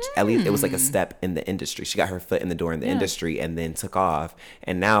 But at least it was like a step in the industry. She got her foot in the door in the industry and then took off.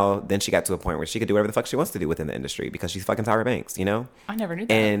 And now, then she got to a point where she could do whatever the fuck she wants to do within the industry because she's fucking Tyra Banks, you know? I never knew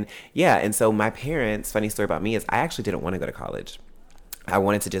that. And yeah, and so my parents, funny story about me is I actually didn't want to go to college. I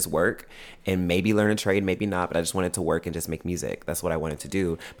wanted to just work and maybe learn a trade, maybe not, but I just wanted to work and just make music. That's what I wanted to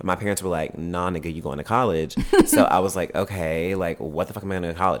do. But my parents were like, nah, nigga, you going to college. So I was like, okay, like, what the fuck am I going to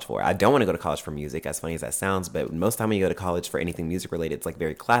go to college for? I don't want to go to college for music, as funny as that sounds, but most time when you go to college for anything music related, it's like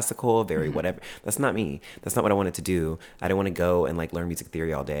very classical, very whatever. That's not me. That's not what I wanted to do. I didn't want to go and like learn music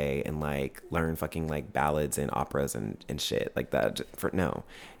theory all day and like learn fucking like ballads and operas and shit like that. No,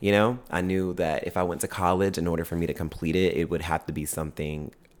 you know, I knew that if I went to college, in order for me to complete it, it would have to be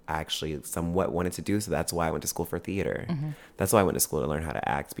something I actually somewhat wanted to do. So that's why I went to school for theater. That's why I went to school to learn how to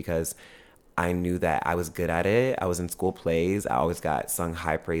act, because I knew that I was good at it. I was in school plays. I always got sung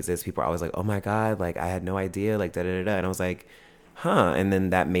high praises. People are always like, oh my God, like I had no idea, like da da da da. And I was like, huh. And then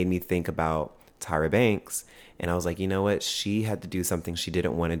that made me think about Tyra Banks. And I was like, you know what? She had to do something she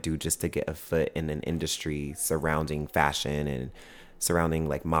didn't want to do just to get a foot in an industry surrounding fashion and surrounding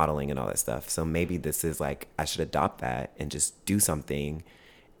like modeling and all that stuff. So maybe this is like, I should adopt that and just do something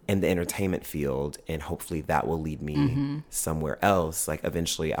in the entertainment field, and hopefully that will lead me somewhere else. Like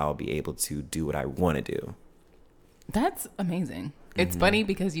eventually I'll be able to do what I want to do. That's amazing. It's funny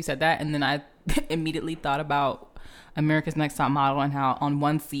because you said that, and then I immediately thought about America's Next Top Model and how on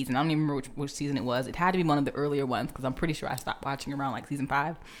one season, I don't even remember which season it was. It had to be one of the earlier ones because I'm pretty sure I stopped watching around like season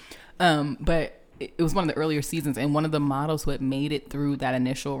 5. But it was one of the earlier seasons, and one of the models who had made it through that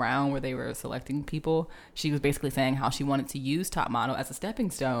initial round where they were selecting people, she was basically saying how she wanted to use Top Model as a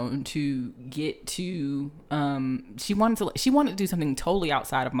stepping stone to get to she wanted to do something totally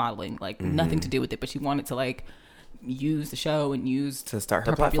outside of modeling, like nothing to do with it, but she wanted to like use the show and use to start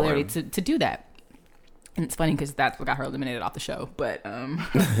her popularity to do that. And it's funny because that's what got her eliminated off the show. But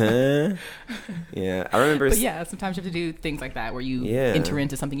yeah, I remember. But yeah, sometimes you have to do things like that where you enter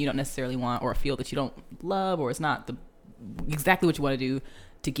into something you don't necessarily want, or a field that you don't love, or it's not exactly what you want to do,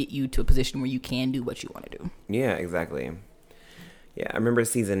 to get you to a position where you can do what you want to do. Yeah, exactly. Yeah, I remember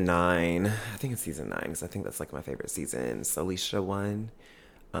season 9. I think it's season 9 because I think that's like my favorite season. Salisha won.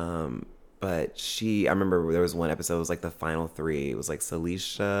 But I remember there was one episode, it was like the final 3. It was like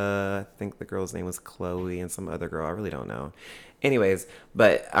Salisha, I think the girl's name was Chloe, and some other girl. I really don't know. Anyways,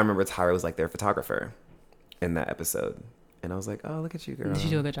 but I remember Tyra was like their photographer in that episode. And I was like, oh, look at you, girl. Did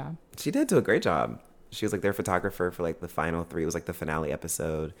she do a good job? She did do a great job. She was like their photographer for like the final 3. It was like the finale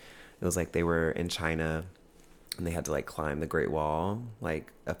episode. It was like they were in China and they had to like climb the Great Wall,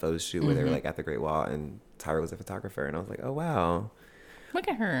 like a photo shoot where they were like at the Great Wall, and Tyra was a photographer. And I was like, oh, wow. Look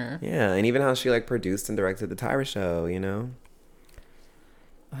at her. Yeah, and even how she like produced and directed the Tyra show, you know?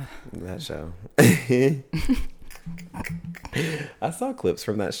 That show. I saw clips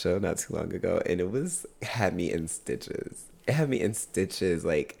from that show not too long ago, and it had me in stitches. It had me in stitches.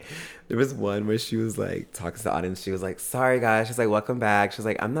 Like, there was one where she was like talking to the audience. She was like, sorry guys. She's like, welcome back. She's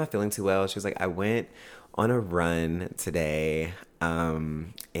like, I'm not feeling too well. She was like, I went on a run today,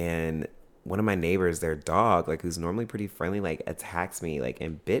 and one of my neighbors, their dog, like who's normally pretty friendly, like attacks me, like,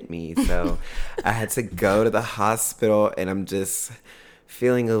 and bit me. So I had to go to the hospital, and I'm just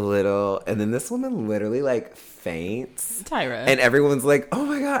feeling a little. And then this woman literally like faints. Tyra. And everyone's like, oh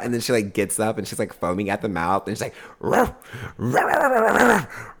my God. And then she like gets up and she's like foaming at the mouth, and she's like, like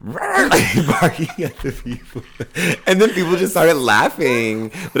barking at the people. And then people just started laughing.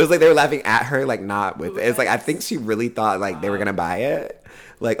 But it was like they were laughing at her, like not with it. It's like I think she really thought like they were gonna buy it.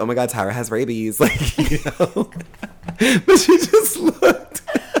 Like, oh my God, Tyra has rabies. Like, you know. But she just looked.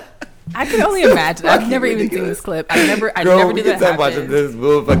 I can only imagine. I've never even seen this clip. I never did that happen. Watching this.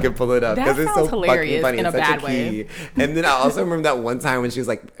 We'll fucking pull it up because it's so hilarious fucking funny. In a bad way. And then I also remember that one time when she was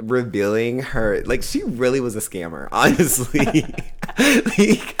like revealing her, like she really was a scammer, honestly.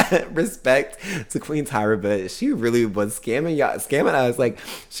 Like, respect to Queen Tyra, but she really was scamming us. Like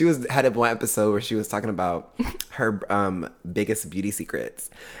she had one episode where she was talking about her biggest beauty secrets.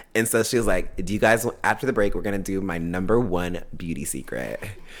 And so she was like, do you guys, after the break, we're going to do my number 1 beauty secret.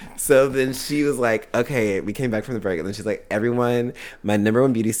 So then she was like, okay, we came back from the break. And then she's like, everyone, my number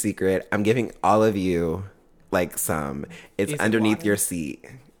 1 beauty secret, I'm giving all of you like some. It's underneath your seat.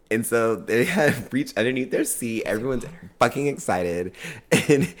 And so they had reached underneath their seat. Everyone's fucking excited.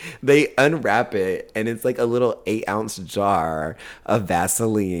 And they unwrap it. And it's like a little 8-ounce jar of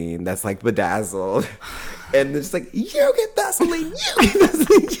Vaseline that's like bedazzled. And they're just like, you get Vaseline, you get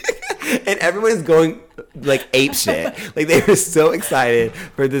Vaseline. And everyone's going like ape shit. Like they were so excited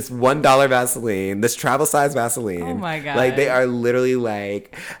for this $1 Vaseline, this travel size Vaseline. Oh my God. Like they are literally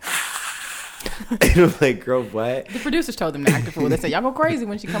like... And I'm like, girl, what? The producers told them to act a fool. They said, y'all go crazy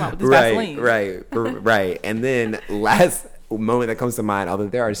when she come out with this Vaseline. Right. And then last moment that comes to mind, although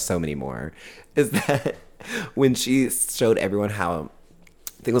there are so many more, is that when she showed everyone how,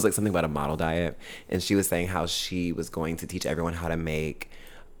 I think it was like something about a model diet, and she was saying how she was going to teach everyone how to make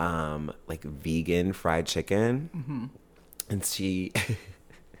like vegan fried chicken. Mm-hmm. And she...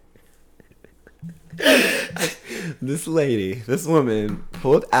 this woman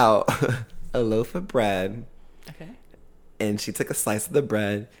pulled out a loaf of bread. Okay. And she took a slice of the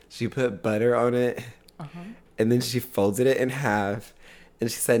bread. She put butter on it. Uh-huh. And then she folded it in half.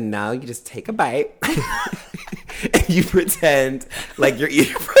 And she said, now you just take a bite. And you pretend like you're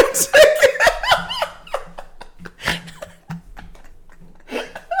eating fried chicken.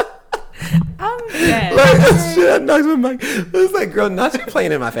 I'm dead. Like, that shit knocked my mic. It was like, girl, not you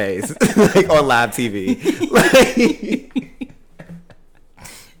playing in my face. Like on live TV. Like...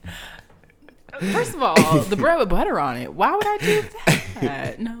 First of all, the bread with butter on it. Why would I do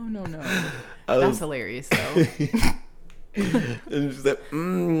that? No. That's hilarious, though. And she's like,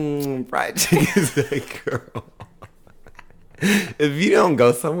 fried chicken. Is like, girl, if you don't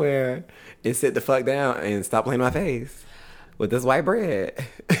go somewhere and sit the fuck down and stop playing my face with this white bread.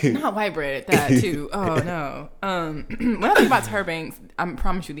 Not white bread, that too. Oh, no. When I think about Tyra Banks, I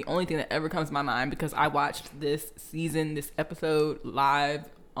promise you the only thing that ever comes to my mind, because I watched this episode live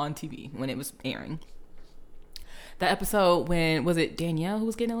on TV when it was airing. The episode when, was it Danielle who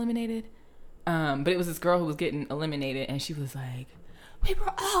was getting eliminated? But it was this girl who was getting eliminated, and she was like, we were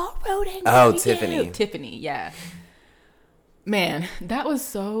all rooting for Tiffany. you. Tiffany, yeah. Man, that was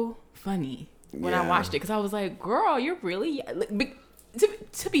so funny when I watched it, because I was like, girl, you're really...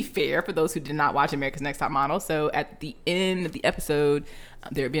 To be fair, for those who did not watch America's Next Top Model, so at the end of the episode,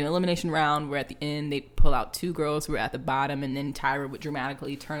 there would be an elimination round where at the end they pull out 2 girls who were at the bottom, and then Tyra would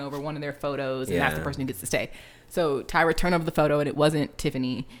dramatically turn over one of their photos, and that's the person who gets to stay. So Tyra turned over the photo, and it wasn't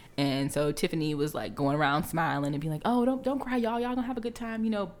Tiffany, and so Tiffany was like going around smiling and being like, "Oh, don't cry, y'all gonna have a good time,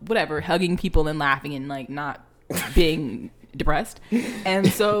 whatever," hugging people and laughing and like not being depressed.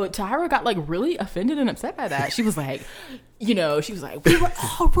 And so Tyra got like really offended and upset by that. She was like, she was like, we were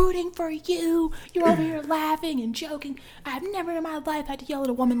all rooting for you. You're over here laughing and joking. I've never in my life had to yell at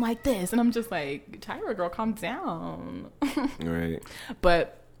a woman like this. And I'm just like, Tyra, girl, calm down. Right.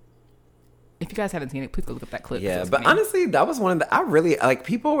 But if you guys haven't seen it, please go look up that clip. Yeah, but honestly, that was one of the... I really... Like,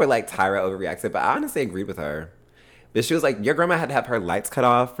 people were like, Tyra overreacted, but I honestly agreed with her. But she was like, your grandma had to have her lights cut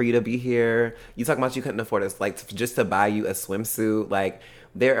off for you to be here. You talking about you couldn't afford us, like, just to buy you a swimsuit. Like,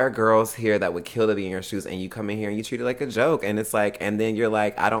 there are girls here that would kill to be in your shoes, and you come in here and you treat it like a joke. And it's like... And then you're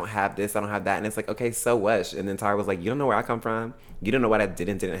like, I don't have this, I don't have that. And it's like, okay, so what? And then Tyra was like, you don't know where I come from. You don't know what I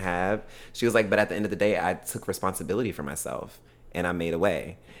didn't have. She was like, but at the end of the day, I took responsibility for myself. And I made a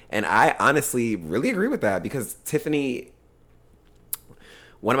way. And I honestly really agree with that, because Tiffany,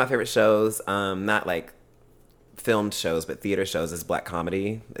 one of my favorite shows, not like filmed shows, but theater shows, is Black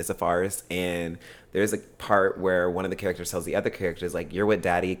Comedy. It's a farce. And there's a part where one of the characters tells the other characters, like, you're what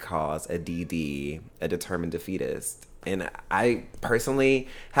daddy calls a DD, a determined defeatist. And I personally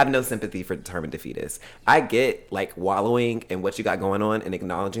have no sympathy for determined defeatists. I get like wallowing in what you got going on and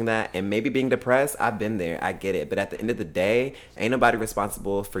acknowledging that, and maybe being depressed. I've been there. I get it. But at the end of the day, ain't nobody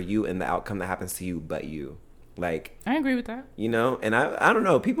responsible for you and the outcome that happens to you but you. Like, I agree with that. And I don't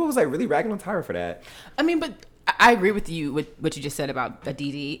know. People was like really ragging on Tyra for that. I mean, but I agree with you with what you just said about the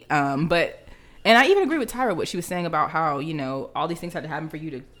DD. And I even agree with Tyra, what she was saying about how, all these things had to happen for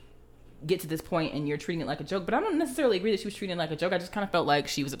you to get to this point, and you're treating it like a joke. But I don't necessarily agree that she was treating it like a joke. I just kind of felt like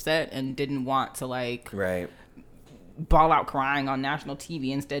she was upset and didn't want to bawl out crying on national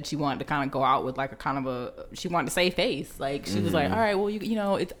TV. Instead, she wanted to kind of go out with like she wanted to save face. Like, she was like, all right, well,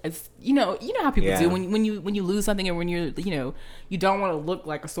 it's how people do when you lose something, and when you're, you don't want to look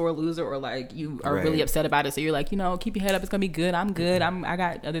like a sore loser, or like you are really upset about it. So you're like, keep your head up. It's gonna be good. I'm good. I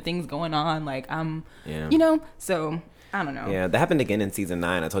got other things going on. Like, so I don't know. Yeah, that happened again in season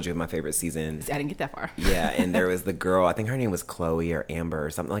 9. I told you it was my favorite season. I didn't get that far. Yeah, and there was the girl, I think her name was Chloe or Amber or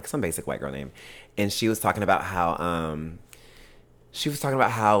something, like some basic white girl name. And she was talking about how,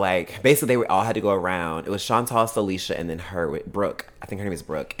 like, basically they all had to go around. It was Chantal, Felicia, and then her, Brooke. I think her name is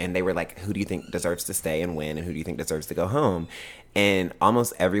Brooke. And they were like, who do you think deserves to stay and win? And who do you think deserves to go home? And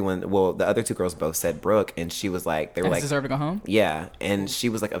almost everyone, well, the other two girls both said Brooke, and she was like, they were like, deserve to go home. Yeah, and she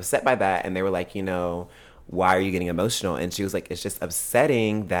was like upset by that, and they were like, why are you getting emotional? And she was like, it's just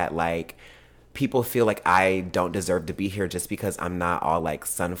upsetting that like people feel like I don't deserve to be here just because I'm not all like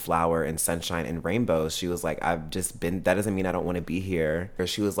sunflower and sunshine and rainbows. She was like, I've just been, that doesn't mean I don't want to be here. Or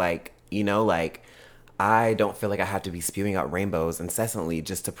she was like, like, I don't feel like I have to be spewing out rainbows incessantly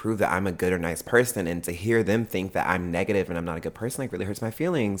just to prove that I'm a good or nice person. And to hear them think that I'm negative and I'm not a good person, like, really hurts my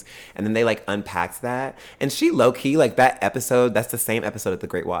feelings. And then they like unpacked that. And she low key, like, that episode, that's the same episode of the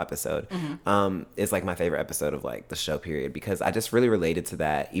Great Wall episode, is like my favorite episode of like the show, period. Because I just really related to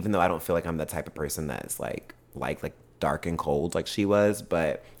that, even though I don't feel like I'm the type of person that's like dark and cold like she was,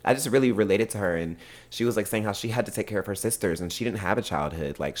 but I just really related to her. And she was like saying how she had to take care of her sisters and she didn't have a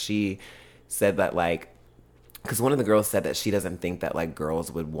childhood. Like, she said that, like, because one of the girls said that she doesn't think that like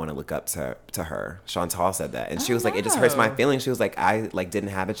girls would want to look up to her. Chantal said that, and she was like, it just hurts my feelings. She was like, I like didn't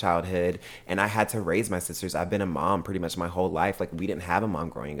have a childhood, and I had to raise my sisters. I've been a mom pretty much my whole life. Like, we didn't have a mom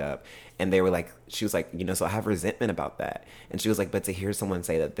growing up, and they were like, she was like, so I have resentment about that. And she was like, but to hear someone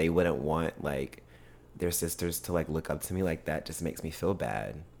say that they wouldn't want like their sisters to like look up to me like that just makes me feel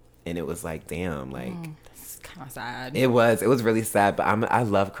bad. And it was like, damn, like. That's kind of sad. It was really sad, but I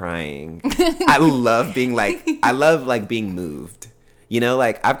love crying. I love being being moved.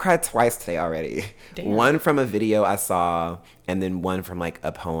 Like, I've cried twice today already. Damn. One from a video I saw, and then one from like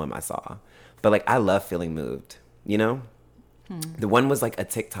a poem I saw. But like, I love feeling moved, The one was like a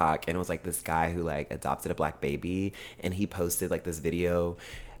TikTok, and it was like this guy who like adopted a black baby, and he posted like this video,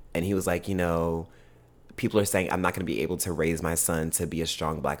 and he was like, people are saying I'm not going to be able to raise my son to be a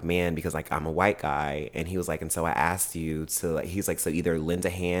strong black man because like I'm a white guy. And he was like, and so I asked you to like, he's like, so either lend a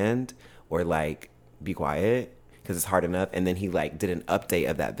hand or like be quiet because it's hard enough. And then he like did an update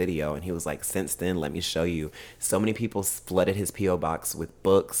of that video, and he was like, since then, let me show you. So many people flooded his PO box with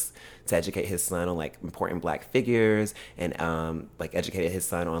books to educate his son on like important black figures, and like educated his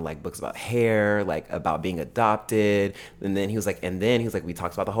son on like books about hair, like about being adopted. And then he was like, we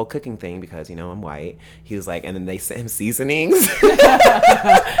talked about the whole cooking thing because I'm white. He was like, and then they sent him seasonings. But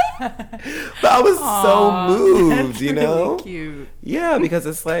I was so moved, that's really cute. Yeah, because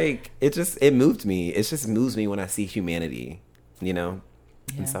it's like it moved me. It just moves me when I see humanity, Yeah.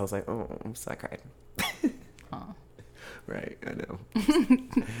 And so I was like, oh, so I cried. Aw. Right, I know.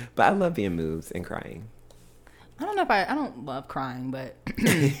 But I love being moved and crying. I don't know if I don't love crying, but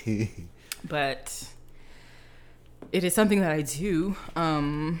but it is something that I do.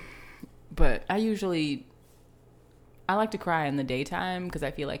 But I like to cry in the daytime because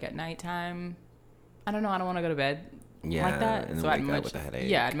I feel like at nighttime, I don't know, I don't want to go to bed like that. And so I'd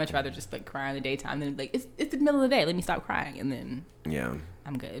much rather just like cry in the daytime than like it's the middle of the day. Let me stop crying, and then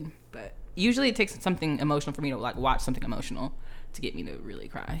I'm good. But usually it takes something emotional for me to like watch something emotional to get me to really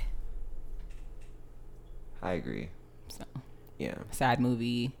cry. I agree. So yeah, a sad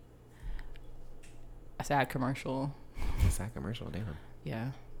movie, a sad commercial. A sad commercial, damn.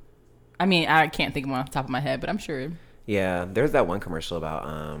 Yeah, I mean, I can't think of one off the top of my head, but I'm sure. Yeah, there's that one commercial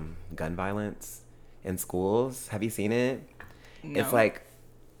about gun violence in schools. Have you seen it? No. It's like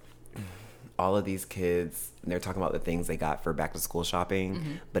all of these kids, they're talking about the things they got for back to school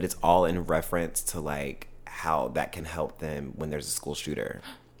shopping, but it's all in reference to like how that can help them when there's a school shooter.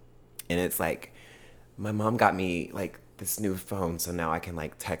 And it's like, my mom got me like this new phone, so now I can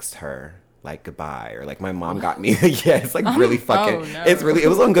like text her like goodbye, or like my mom got me it's like really fucking it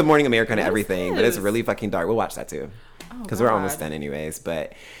was on Good Morning America and everything, but it's really fucking dark. We'll watch that too because we're almost done anyways.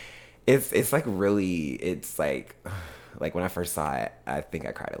 But it's like really, it's like when I first saw it, I think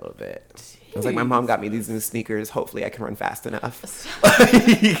I cried a little bit. Jeez. I was like, my mom got me these new sneakers. Hopefully I can run fast enough. It's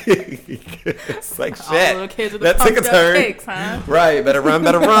like, shit, that took a turn. Cakes, huh? Right, better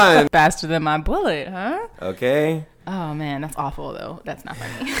run. Faster than my bullet, huh? Okay. Oh, man, that's awful, though. That's not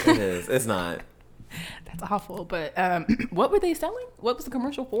funny. It is. It's not. That's awful. But what were they selling? What was the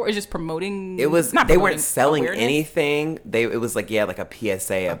commercial for? It's just promoting. It was. They weren't selling anything. It was like like a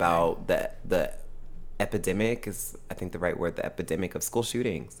PSA about the epidemic is, I think, the right word. The epidemic of school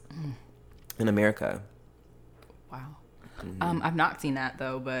shootings in America. Wow. I've not seen that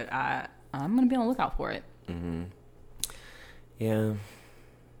though, but I'm gonna be on the lookout for it. Yeah.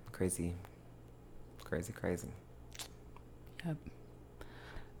 Crazy. Yep.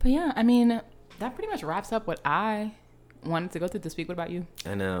 But yeah, I mean, that pretty much wraps up what I wanted to go through this week. What about you?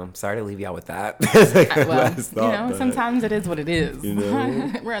 I know. I'm sorry to leave y'all with that. Sometimes it is what it is.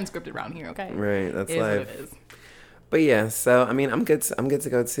 We're unscripted around here, okay? Right. That's life. What it is. But yeah, so I mean, I'm good to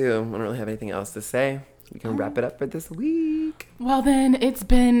go too. I don't really have anything else to say. We can wrap it up for this week. Well, then, it's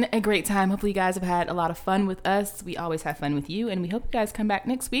been a great time. Hopefully, you guys have had a lot of fun with us. We always have fun with you, and we hope you guys come back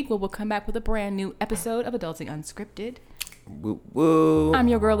next week where we'll come back with a brand new episode of Adulting Unscripted. Woo woo. I'm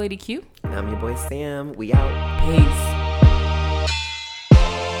your girl, Lady Q. And I'm your boy, Sam. We out. Peace.